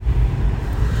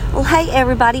Well, hey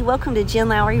everybody, welcome to Jen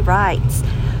Lowry Writes.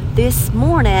 This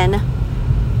morning,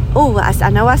 I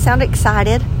know I sound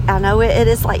excited. I know it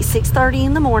is like 6:30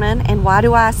 in the morning, and why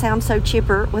do I sound so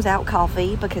chipper without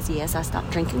coffee? Because yes, I stopped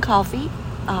drinking coffee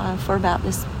for about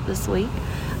this week.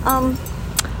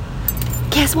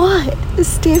 Guess what?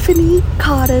 Stephanie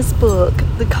Cotta's book,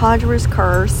 The Conjurer's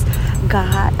Curse,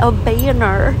 got a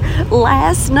banner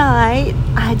last night.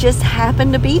 I just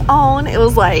happened to be on. It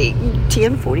was like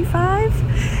 10:45,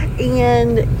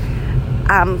 and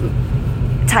I'm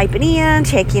typing in,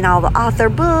 checking all the author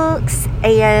books,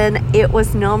 and it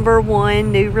was number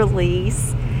one new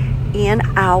release in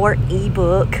our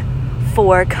ebook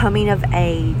for coming of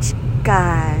age.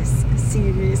 Guys,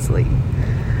 seriously.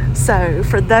 So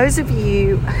for those of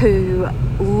you who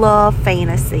love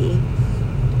fantasy,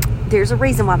 there's a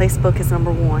reason why this book is number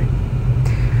one.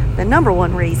 The number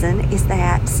one reason is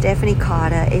that Stephanie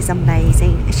Cotta is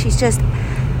amazing. She's just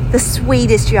the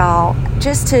sweetest, y'all.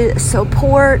 Just to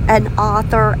support an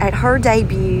author at her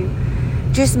debut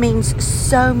just means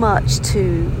so much to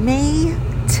me,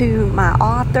 to my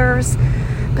authors,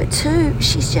 but too,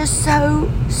 she's just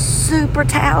so super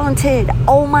talented.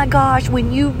 Oh my gosh,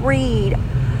 when you read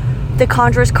The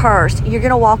Conjurer's Curse, you're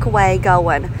going to walk away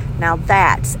going, now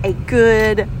that's a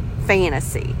good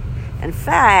fantasy. In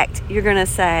fact, you're going to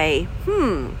say,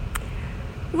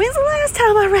 when's the last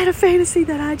time I read a fantasy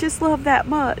that I just love that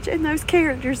much and those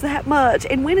characters that much?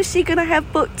 And when is she going to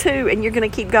have book 2? And you're going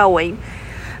to keep going.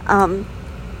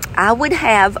 I would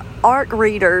have ARC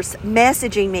readers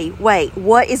messaging me, wait,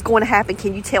 what is going to happen?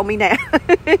 Can you tell me now?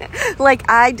 Like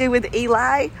I do with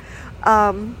Eli.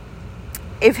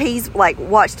 If he's like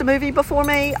watched a movie before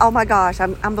me, oh my gosh,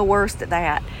 I'm the worst at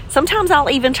that. Sometimes I'll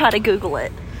even try to Google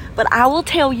it. But I will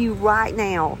tell you right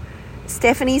now,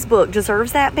 Stephanie's book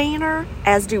deserves that banner,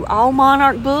 as do all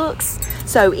Monarch books.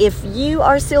 So if you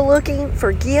are still looking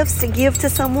for gifts to give to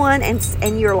someone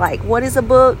and you're like, what is a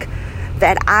book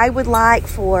that I would like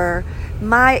for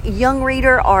my young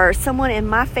reader or someone in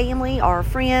my family or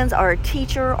friends or a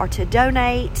teacher or to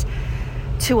donate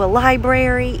to a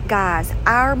library, guys,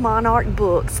 our Monarch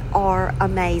books are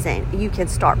amazing. You can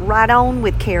start right on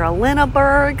with Carolina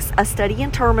Berg's A Study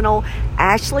in Terminal,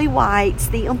 Ashley White's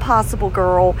The Impossible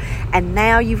Girl, and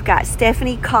now you've got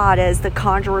Stephanie Cotta's The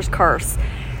Conjurer's Curse.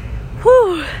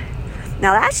 Whew.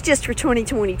 Now that's just for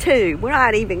 2022. We're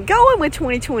not even going with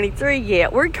 2023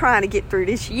 yet. We're trying to get through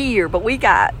this year, but we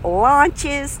got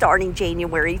launches starting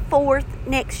January 4th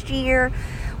next year.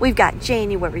 We've got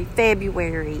January,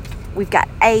 February. We've got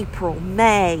April,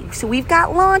 May. So we've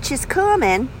got launches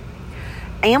coming.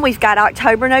 And we've got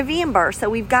October, November. So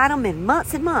we've got them in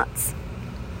months and months.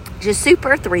 Just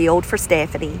super thrilled for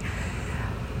Stephanie.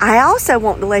 I also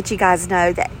want to let you guys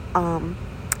know that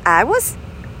I was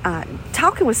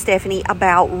talking with Stephanie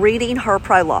about reading her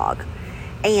prologue.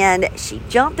 And she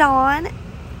jumped on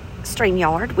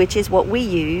StreamYard, which is what we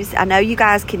use. I know you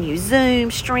guys can use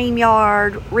Zoom,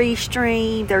 StreamYard,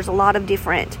 Restream. There's a lot of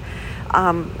different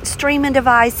streaming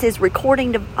devices,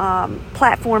 recording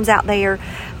platforms out there,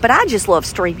 but I just love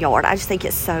StreamYard. I just think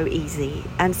it's so easy.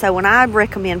 And so when I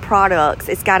recommend products,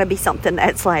 it's got to be something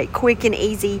that's like quick and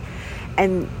easy,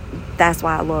 and that's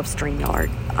why I love StreamYard.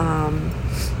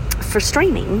 For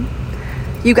streaming,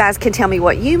 you guys can tell me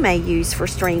what you may use for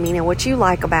streaming and what you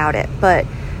like about it, but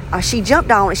she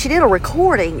jumped on it. She did a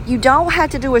recording. You don't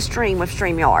have to do a stream with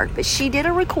StreamYard, but she did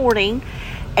a recording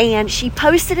and she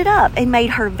posted it up and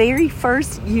made her very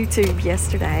first YouTube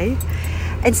yesterday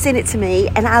and sent it to me.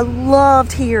 And I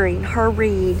loved hearing her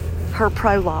read her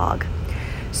prologue.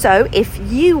 So if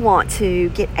you want to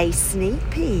get a sneak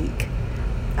peek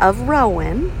of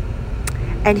Rowan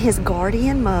and his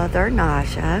guardian mother,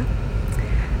 Nasha,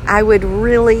 I would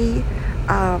really,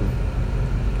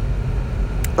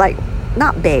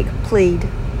 not beg, plead.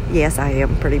 Yes, I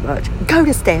am pretty much. Go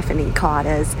to Stephanie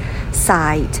Cotta's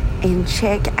site and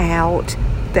check out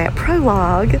that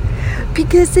prologue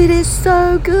because it is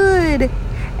so good.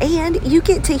 And you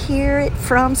get to hear it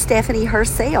from Stephanie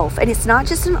herself. And it's not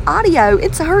just an audio.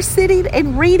 It's her sitting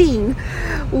and reading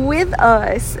with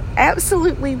us.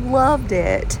 Absolutely loved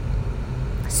it.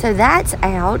 So that's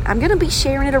out. I'm going to be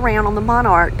sharing it around on the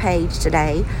Monarch page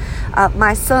today.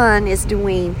 My son is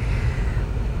doing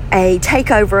a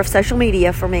takeover of social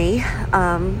media for me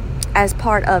as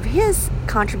part of his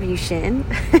contribution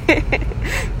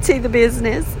to the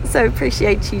business. So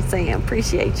appreciate you, Sam.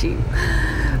 Appreciate you.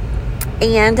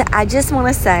 And I just want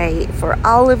to say, for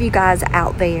all of you guys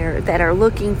out there that are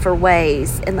looking for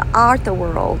ways in the author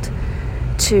world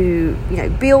to,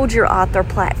 build your author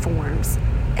platforms,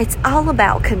 it's all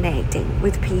about connecting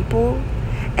with people.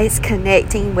 It's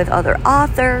connecting with other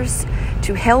authors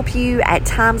to help you at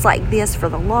times like this for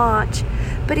the launch,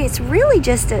 but it's really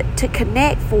just to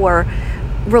connect for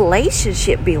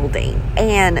relationship building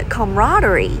and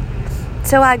camaraderie.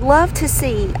 So I'd love to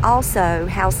see also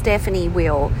how Stephanie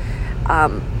will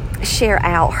share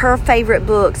out her favorite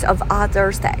books of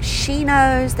authors that she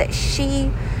knows, that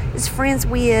she is friends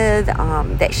with,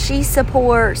 that she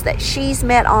supports, that she's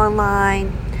met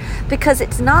online. Because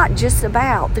it's not just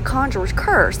about The Conjurer's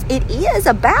Curse. It is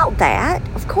about that,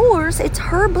 of course. It's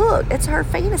her book. It's her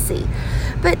fantasy.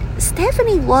 But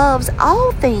Stephanie loves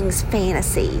all things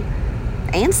fantasy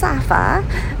and sci-fi.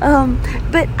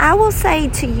 But I will say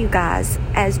to you guys,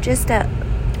 as just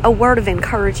a word of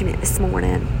encouragement this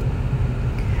morning,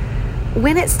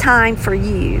 when it's time for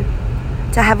you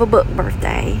to have a book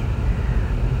birthday,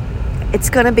 it's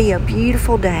going to be a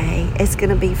beautiful day. It's going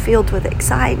to be filled with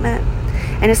excitement.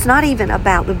 And it's not even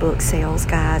about the book sales,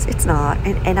 guys. It's not.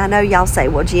 And I know y'all say,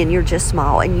 well, Jen, you're just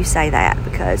small. And you say that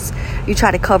because you try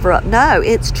to cover up. No,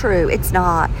 it's true. It's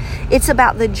not. It's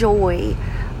about the joy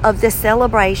of the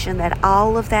celebration that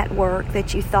all of that work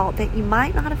that you thought that you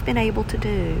might not have been able to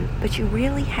do, but you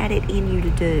really had it in you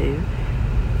to do,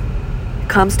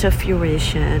 comes to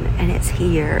fruition, and it's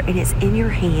here, and it's in your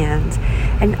hands,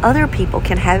 and other people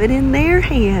can have it in their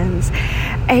hands.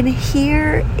 And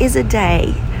here is a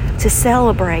day to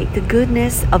celebrate the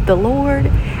goodness of the Lord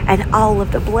and all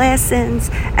of the blessings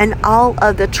and all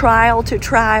of the trial to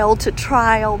trial to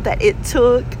trial that it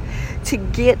took to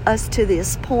get us to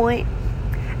this point.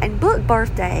 And book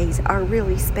birthdays are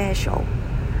really special.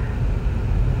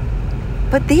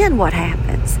 But then what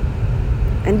happens?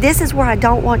 And this is where I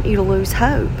don't want you to lose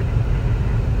hope.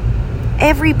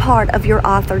 Every part of your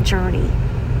author journey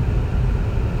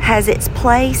has its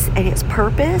place and its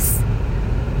purpose.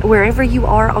 Wherever you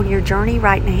are on your journey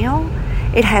right now,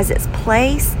 it has its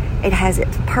place, it has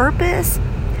its purpose.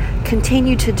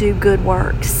 Continue to do good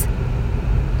works.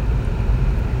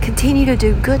 Continue to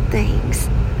do good things.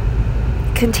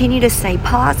 Continue to stay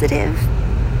positive.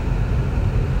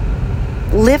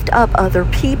 Lift up other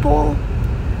people.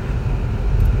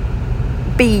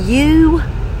 Be you.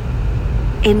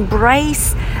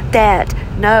 Embrace that.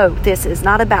 No, this is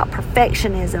not about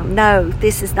perfectionism. No,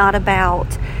 this is not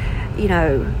about,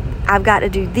 I've got to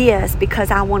do this because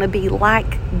I want to be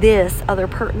like this other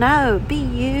person. No, be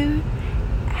you.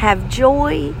 Have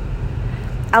joy.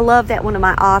 I love that one of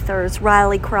my authors,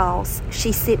 Riley Cross,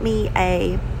 she sent me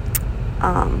a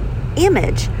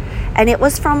image, and it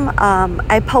was from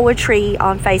a poetry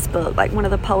on Facebook, like one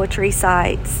of the poetry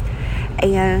sites.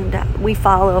 And we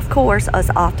follow, of course,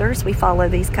 us authors, we follow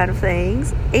these kind of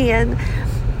things. And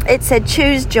it said,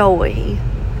 choose joy,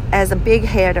 as a big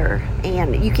header.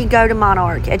 And you can go to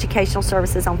Monarch Educational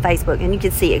Services on Facebook and you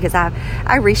can see it because I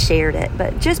reshared it.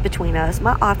 But just between us,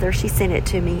 my author, she sent it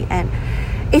to me. And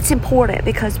it's important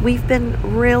because we've been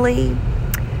really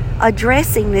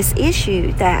addressing this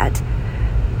issue that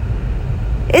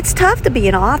it's tough to be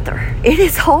an author. It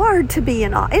is hard to be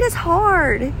an author. It is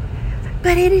hard.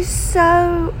 But it is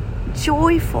so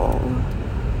joyful.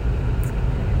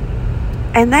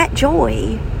 And that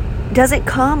joy doesn't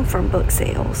come from book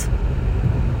sales.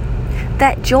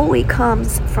 That joy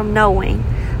comes from knowing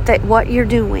that what you're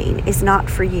doing is not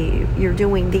for you. You're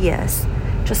doing this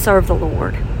to serve the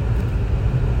Lord.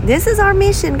 This is our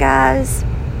mission, guys.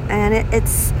 And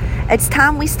it's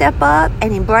time we step up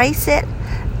and embrace it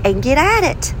and get at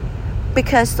it.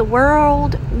 Because the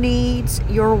world needs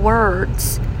your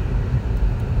words.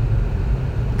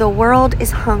 The world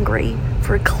is hungry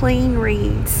for clean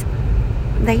reads.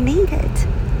 They need it.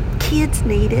 Kids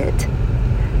need it.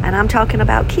 And I'm talking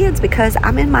about kids because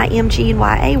I'm in my MG and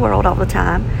YA world all the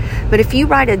time. But if you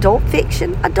write adult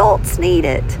fiction, adults need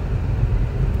it.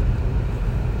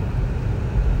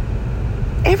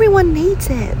 Everyone needs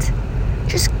it.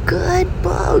 Just good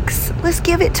books. Let's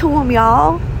give it to them,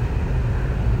 y'all.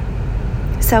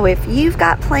 So if you've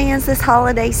got plans this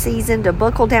holiday season to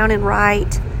buckle down and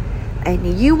write,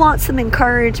 and you want some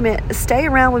encouragement, stay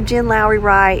around with Jen Lowry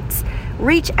Writes.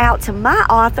 Reach out to my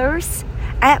authors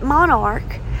at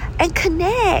Monarch and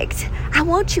connect. I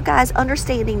want you guys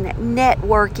understanding that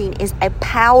networking is a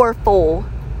powerful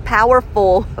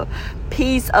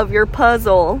piece of your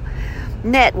puzzle.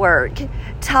 Network.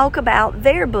 Talk about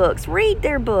their books. Read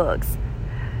their books.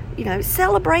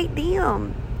 Celebrate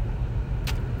them.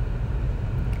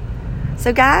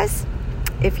 So guys,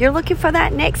 if you're looking for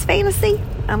that next fantasy,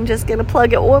 I'm just going to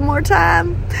plug it one more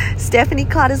time. Stephanie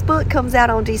Cotta's book comes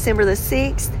out on December the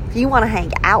 6th. If you want to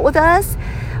hang out with us,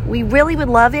 we really would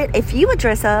love it if you would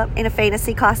dress up in a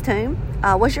fantasy costume.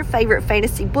 What's your favorite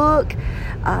fantasy book?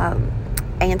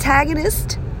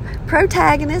 Antagonist?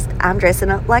 protagonist. I'm dressing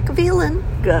up like a villain.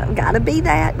 Gotta be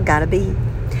that. Gotta be.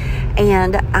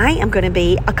 And I am going to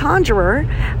be a conjurer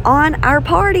on our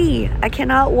party. I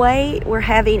cannot wait. We're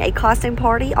having a costume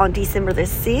party on December the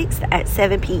 6th at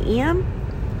 7 p.m.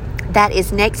 That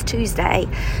is next Tuesday.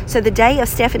 So the day of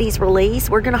Stephanie's release,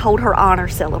 we're going to hold her honor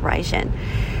celebration.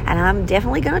 And I'm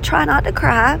definitely going to try not to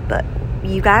cry, but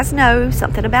you guys know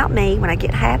something about me. When I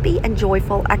get happy and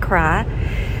joyful, I cry.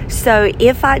 So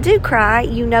if I do cry,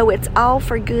 you know it's all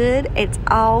for good. It's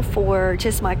all for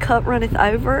just my cup runneth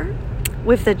over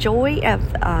with the joy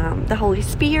of the Holy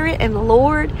Spirit and the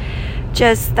Lord.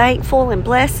 Just thankful and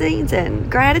blessings and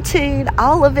gratitude,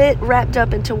 all of it wrapped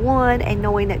up into one, and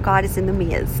knowing that God is in the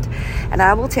midst. And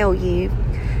I will tell you,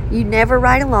 you never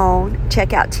ride alone.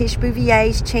 Check out Tish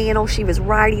Bouvier's channel. She was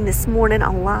writing this morning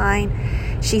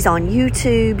online. She's on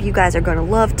YouTube. You guys are going to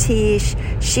love Tish.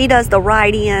 She does the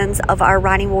write-ins of our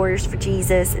Writing Warriors for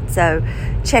Jesus. So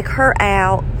check her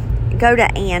out. Go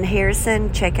to Ann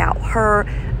Harrison. Check out her.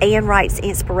 Ann writes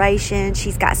inspiration.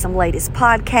 She's got some latest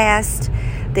podcasts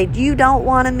that you don't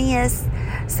want to miss.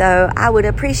 So I would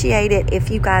appreciate it if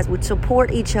you guys would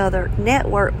support each other,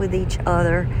 network with each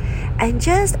other, and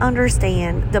just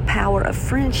understand the power of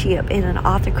friendship in an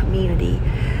author community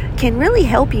can really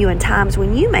help you in times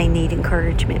when you may need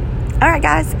encouragement. All right,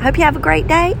 guys, hope you have a great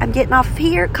day. I'm getting off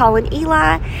here, calling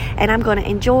Eli, and I'm going to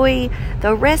enjoy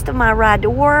the rest of my ride to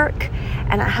work.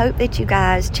 And I hope that you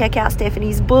guys check out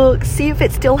Stephanie's book, see if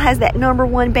it still has that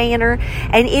 #1 banner.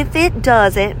 And if it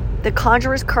doesn't, The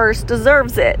Conjurer's Curse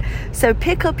deserves it. So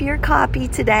pick up your copy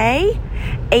today,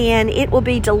 and it will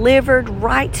be delivered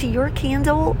right to your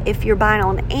Kindle if you're buying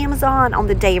on Amazon on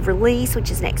the day of release, which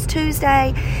is next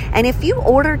Tuesday. And if you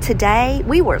order today,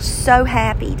 we were so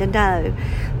happy to know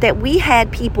that we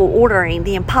had people ordering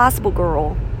The Impossible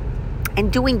Girl and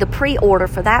doing the pre-order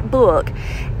for that book,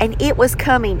 and it was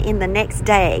coming in the next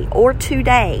day or 2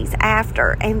 days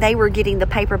after, and they were getting the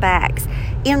paperbacks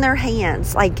in their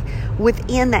hands like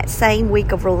within that same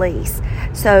week of release.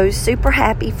 So super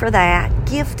happy for that.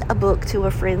 Gift a book to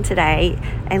a friend today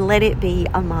and let it be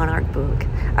a Monarch book.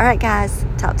 All right, guys,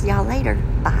 talk to y'all later.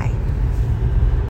 Bye.